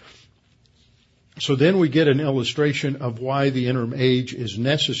 So then we get an illustration of why the interim age is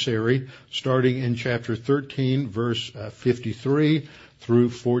necessary, starting in chapter 13, verse 53 through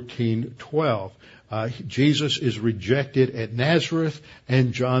 14:12. Jesus is rejected at Nazareth,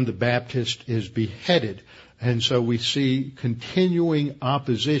 and John the Baptist is beheaded. And so we see continuing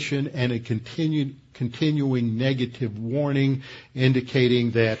opposition and a continuing negative warning,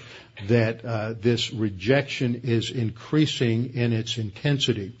 indicating that this rejection is increasing in its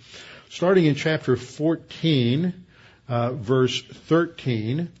intensity. Starting in chapter 14, verse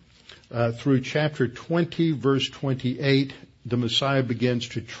 13, through chapter 20, verse 28, the Messiah begins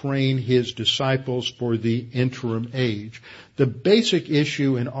to train his disciples for the interim age. The basic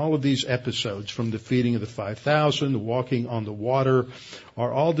issue in all of these episodes, from the feeding of the 5,000, the walking on the water,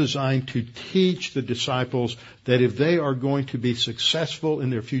 are all designed to teach the disciples that if they are going to be successful in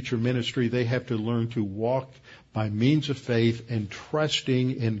their future ministry, they have to learn to walk by means of faith and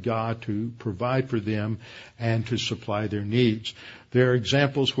trusting in God to provide for them and to supply their needs. There are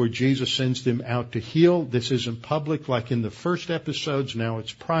examples where Jesus sends them out to heal. This isn't public like in the first episodes. Now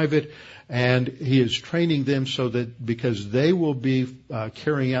it's private. And he is training them so that because they will be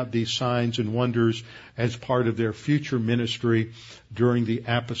carrying out these signs and wonders as part of their future ministry during the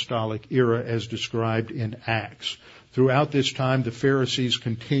apostolic era as described in Acts. Throughout this time, the Pharisees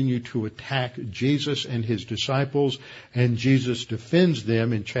continue to attack Jesus and his disciples, and Jesus defends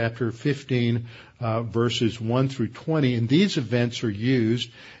them in chapter 15, verses 1 through 20. And these events are used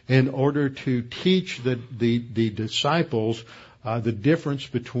in order to teach the disciples the difference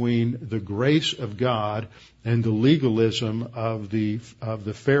between the grace of God and the legalism of the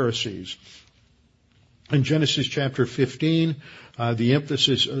Pharisees. In Genesis chapter 15, the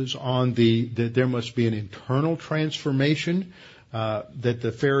emphasis is on that there must be an internal transformation, that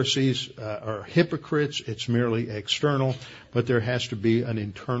the Pharisees are hypocrites. It's merely external, but there has to be an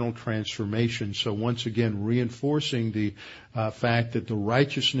internal transformation. So once again, reinforcing the fact that the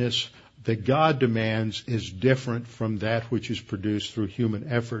righteousness that God demands is different from that which is produced through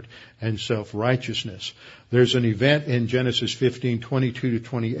human effort and self-righteousness. There's an event in Genesis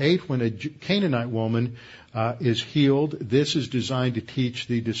 15:22-28 when a Canaanite woman is healed. This is designed to teach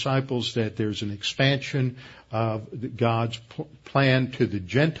the disciples that there's an expansion of God's plan to the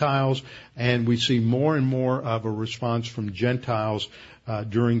Gentiles, and we see more and more of a response from Gentiles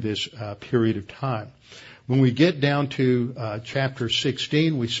during this period of time. When we get down to chapter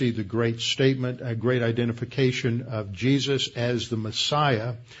 16, we see the great statement, a great identification of Jesus as the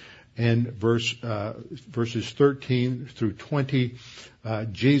Messiah. In verses 13 through 20,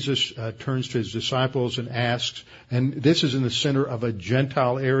 Jesus turns to his disciples and asks, and this is in the center of a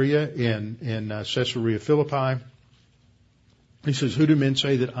Gentile area in Caesarea Philippi. He says, "Who do men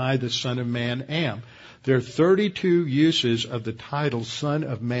say that I, the Son of Man, am?" There are 32 uses of the title Son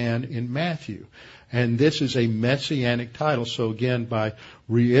of Man in Matthew. And this is a messianic title. So again, by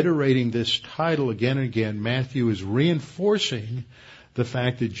reiterating this title again and again, Matthew is reinforcing the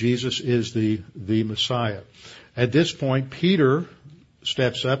fact that Jesus is the Messiah. At this point, Peter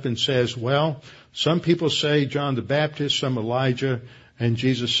steps up and says, well, some people say John the Baptist, some Elijah. And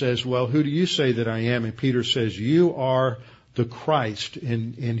Jesus says, well, who do you say that I am? And Peter says, you are the Christ.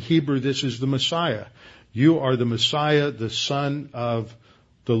 In Hebrew, this is the Messiah. You are the Messiah, the Son of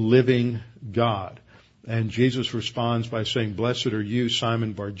the living God. And Jesus responds by saying, blessed are you,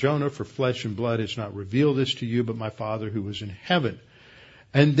 Simon Bar-Jonah, for flesh and blood has not revealed this to you, but my Father who is in heaven.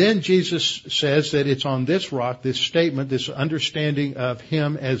 And then Jesus says that it's on this rock, this statement, this understanding of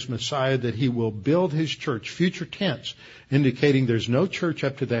him as Messiah, that he will build his church, future tense, indicating there's no church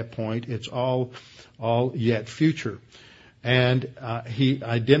up to that point. It's all yet future. And he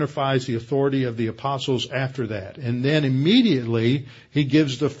identifies the authority of the apostles after that. And then immediately he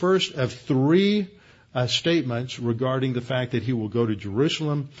gives the first of three statements regarding the fact that he will go to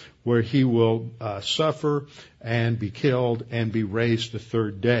Jerusalem, where he will suffer and be killed and be raised the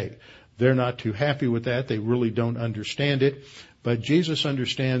third day. They're not too happy with that. They really don't understand it. But Jesus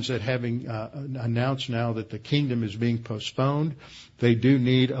understands that having announced now that the kingdom is being postponed, they do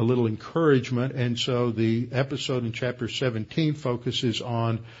need a little encouragement. And so the episode in chapter 17 focuses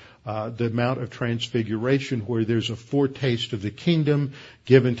on the Mount of Transfiguration, where there's a foretaste of the kingdom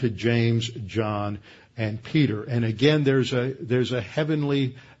given to James, John, and Peter. And again, there's a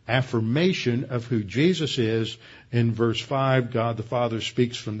heavenly affirmation of who Jesus is. In verse 5, God the Father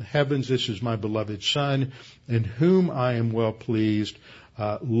speaks from the heavens, this is my beloved Son, in whom I am well pleased.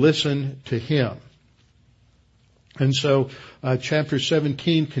 Listen to him. And so chapter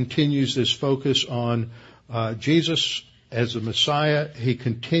 17 continues this focus on Jesus as the Messiah. He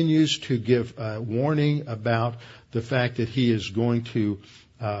continues to give warning about the fact that he is going to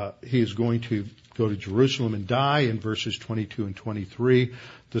go to Jerusalem and die in verses 22 and 23.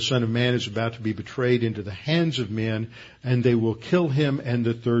 The Son of Man is about to be betrayed into the hands of men, and they will kill him, and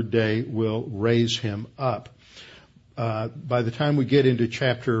the third day will raise him up. By the time we get into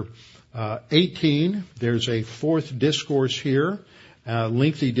chapter 18, there's a fourth discourse here,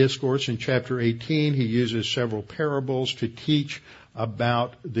 lengthy discourse in chapter 18. He uses several parables to teach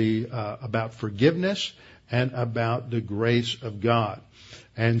about forgiveness and about the grace of God.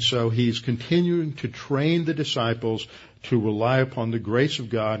 And so he's continuing to train the disciples to rely upon the grace of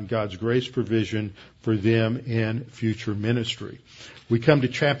God and God's grace provision for them in future ministry. We come to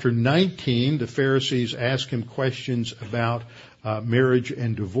chapter 19. The Pharisees ask him questions about marriage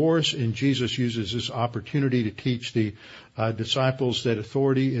and divorce, and Jesus uses this opportunity to teach the disciples that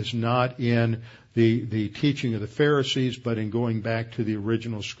authority is not in the teaching of the Pharisees, but in going back to the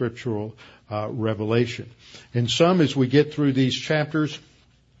original scriptural revelation. In sum, as we get through these chapters,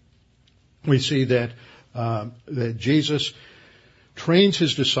 we see that Jesus trains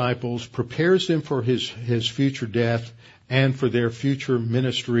his disciples, prepares them for his future death and for their future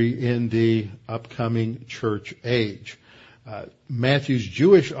ministry in the upcoming church age. Matthew's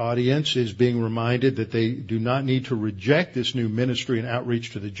Jewish audience is being reminded that they do not need to reject this new ministry and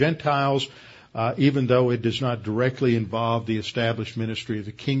outreach to the Gentiles, even though it does not directly involve the established ministry of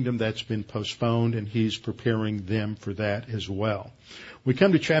the kingdom. That's been postponed, and he's preparing them for that as well. We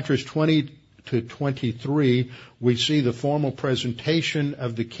come to chapters 20 to 23, we see the formal presentation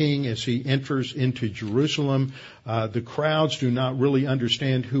of the king as he enters into Jerusalem. The crowds do not really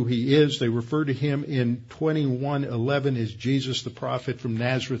understand who he is. They refer to him in 21:11 as Jesus the prophet from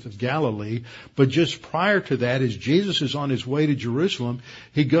Nazareth of Galilee. But just prior to that, as Jesus is on his way to Jerusalem,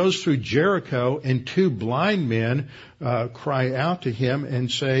 he goes through Jericho, and two blind men cry out to him and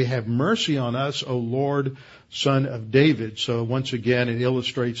say, "Have mercy on us, O Lord, Son of David." So once again, it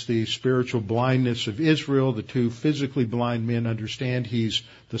illustrates the spiritual blindness of Israel. The two physically blind men understand he's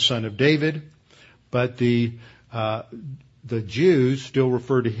the son of David, but the Jews still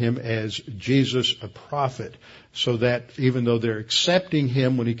refer to him as Jesus, a prophet. So that even though they're accepting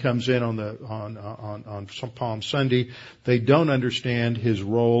him when he comes in on Palm Sunday, they don't understand his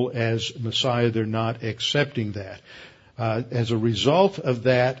role as Messiah. They're not accepting that. As a result of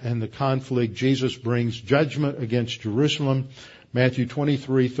that and the conflict, Jesus brings judgment against Jerusalem. Matthew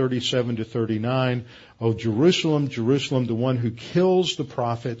 23:37 to 39. "O Jerusalem, Jerusalem, the one who kills the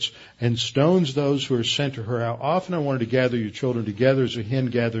prophets and stones those who are sent to her. How often I wanted to gather your children together as a hen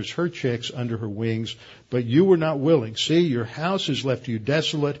gathers her chicks under her wings, but you were not willing. See, your house is left to you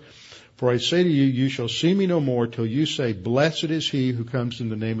desolate. For I say to you, you shall see me no more till you say, blessed is he who comes in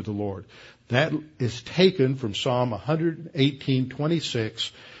the name of the Lord." That is taken from Psalm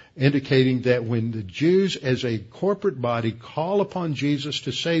 118:26, indicating that when the Jews as a corporate body call upon Jesus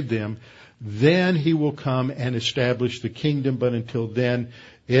to save them, then he will come and establish the kingdom. But until then,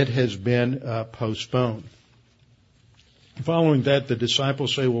 it has been postponed. Following that, the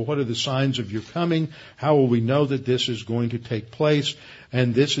disciples say, well, what are the signs of your coming? How will we know that this is going to take place?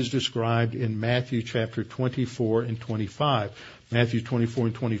 And this is described in Matthew chapter 24 and 25. Matthew 24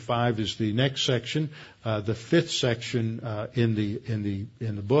 and 25 is the next section, the fifth section in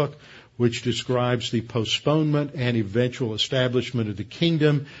the book, which describes the postponement and eventual establishment of the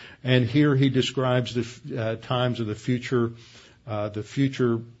kingdom. And here he describes the times of the future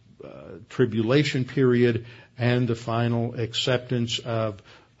tribulation period and the final acceptance of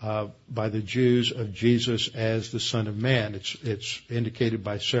by the Jews of Jesus as the Son of Man. It's indicated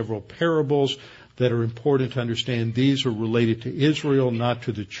by several parables that are important to understand. These are related to Israel, not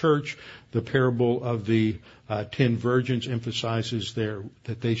to the church. The parable of the 10 virgins emphasizes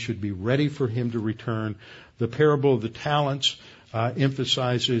that they should be ready for him to return. The parable of the talents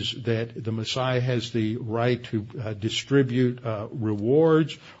emphasizes that the Messiah has the right to distribute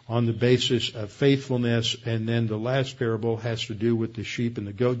rewards on the basis of faithfulness. And then the last parable has to do with the sheep and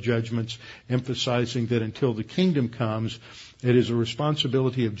the goat judgments, emphasizing that until the kingdom comes, it is a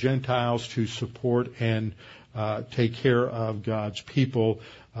responsibility of Gentiles to support and take care of God's people,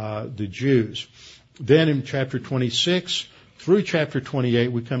 the Jews. Then in chapter 26 through chapter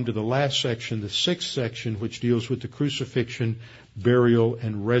 28, we come to the last section, the sixth section, which deals with the crucifixion, burial,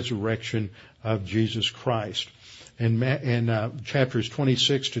 and resurrection of Jesus Christ. And chapters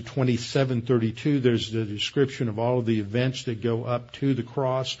 26 to 27:32, there's the description of all of the events that go up to the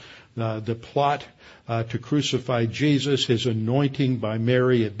cross, the plot to crucify Jesus, his anointing by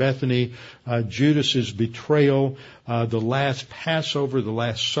Mary at Bethany, Judas's betrayal, the last Passover, the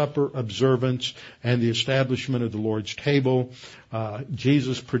Last Supper observance, and the establishment of the Lord's table.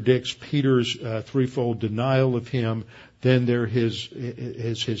 Jesus predicts Peter's threefold denial of him. Then there is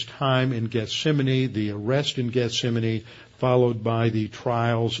his time in Gethsemane, the arrest in Gethsemane, followed by the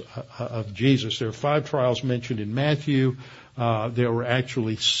trials of Jesus. There are 5 trials mentioned in Matthew. There were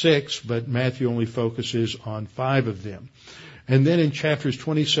actually 6, but Matthew only focuses on 5 of them. And then in chapters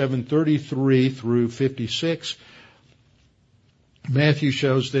 27:33 through 56, Matthew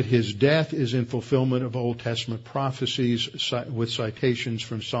shows that his death is in fulfillment of Old Testament prophecies with citations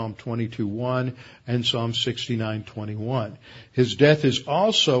from Psalm 22:1 and Psalm 69:21. His death is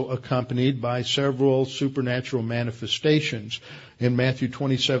also accompanied by several supernatural manifestations. In Matthew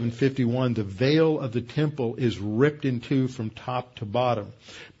 27:51, the veil of the temple is ripped in two from top to bottom.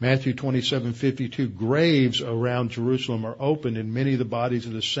 Matthew 27:52, graves around Jerusalem are opened, and many of the bodies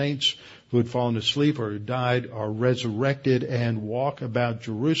of the saints who had fallen asleep or had died are resurrected and walk about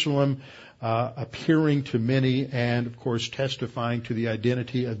Jerusalem, appearing to many and, of course, testifying to the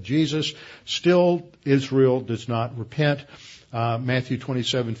identity of Jesus. Still, Israel does not repent. Matthew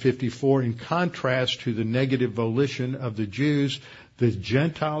 27:54, in contrast to the negative volition of the Jews, the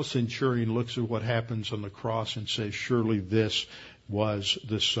Gentile centurion looks at what happens on the cross and says, surely this was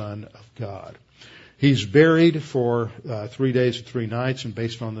the Son of God. He's buried for 3 days and 3 nights, and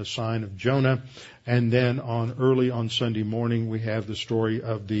based on the sign of Jonah. And then early on Sunday morning, we have the story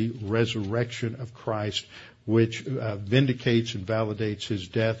of the resurrection of Christ, which vindicates and validates his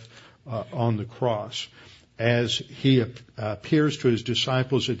death on the cross. As he appears to his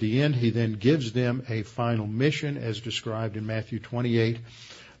disciples at the end, he then gives them a final mission as described in Matthew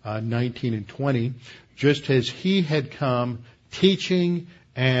 28:19 and 20. Just as he had come teaching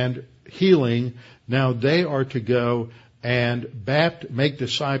and healing, now they are to go and make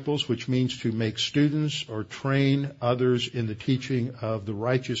disciples, which means to make students or train others in the teaching of the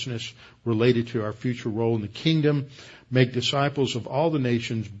righteousness related to our future role in the kingdom. Make disciples of all the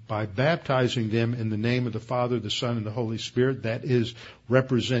nations by baptizing them in the name of the Father, the Son, and the Holy Spirit. That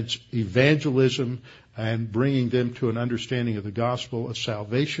represents evangelism and bringing them to an understanding of the gospel of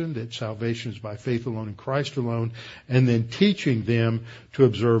salvation, that salvation is by faith alone in Christ alone, and then teaching them to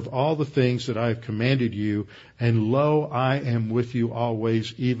observe all the things that I have commanded you, and lo, I am with you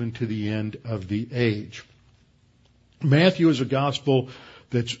always, even to the end of the age. Matthew is a gospel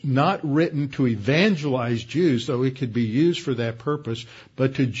that's not written to evangelize Jews, though it could be used for that purpose,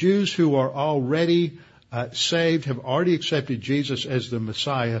 but to Jews who are already saved, have already accepted Jesus as the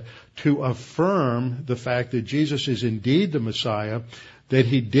Messiah, to affirm the fact that Jesus is indeed the Messiah, that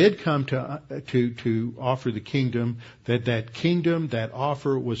he did come to offer the kingdom, that kingdom, that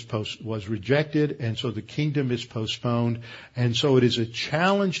offer was rejected, and so the kingdom is postponed. And so it is a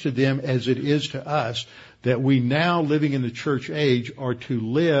challenge to them, as it is to us, that we now, living in the church age, are to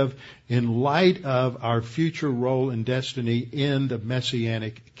live in light of our future role and destiny in the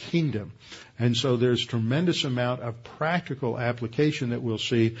Messianic kingdom. And so there's tremendous amount of practical application that we'll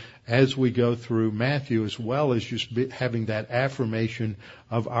see as we go through Matthew, as well as just having that affirmation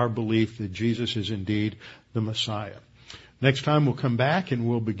of our belief that Jesus is indeed the Messiah. Next time we'll come back and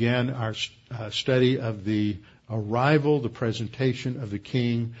we'll begin our study of the arrival, the presentation of the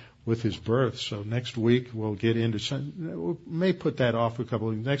King with his birth. So next week we'll get into we may put that off a couple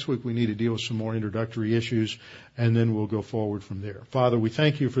of weeks. Next week we need to deal with some more introductory issues, and then we'll go forward from there. Father, we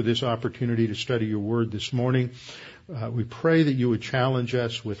thank you for this opportunity to study your word this morning. We pray that you would challenge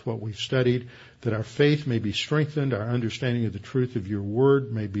us with what we've studied, that our faith may be strengthened, our understanding of the truth of your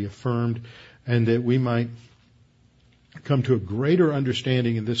word may be affirmed, and that we might come to a greater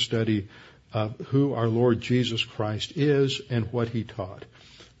understanding in this study of who our Lord Jesus Christ is and what he taught.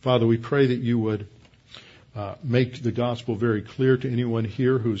 Father, we pray that you would make the gospel very clear to anyone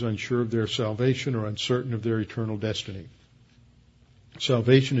here who's unsure of their salvation or uncertain of their eternal destiny.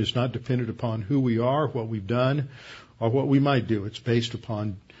 Salvation is not dependent upon who we are, what we've done, or what we might do. It's based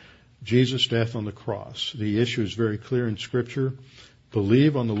upon Jesus' death on the cross. The issue is very clear in Scripture.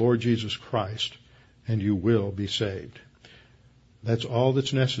 Believe on the Lord Jesus Christ, and you will be saved. That's all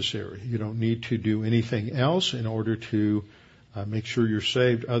that's necessary. You don't need to do anything else in order to make sure you're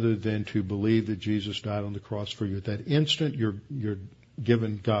saved, other than to believe that Jesus died on the cross for you. At that instant, you're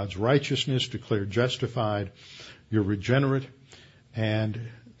given God's righteousness, declared justified, you're regenerate, and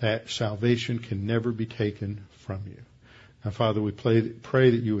that salvation can never be taken from you. Now, Father, we pray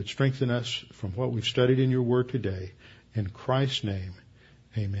that you would strengthen us from what we've studied in your word today. In Christ's name,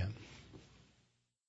 amen.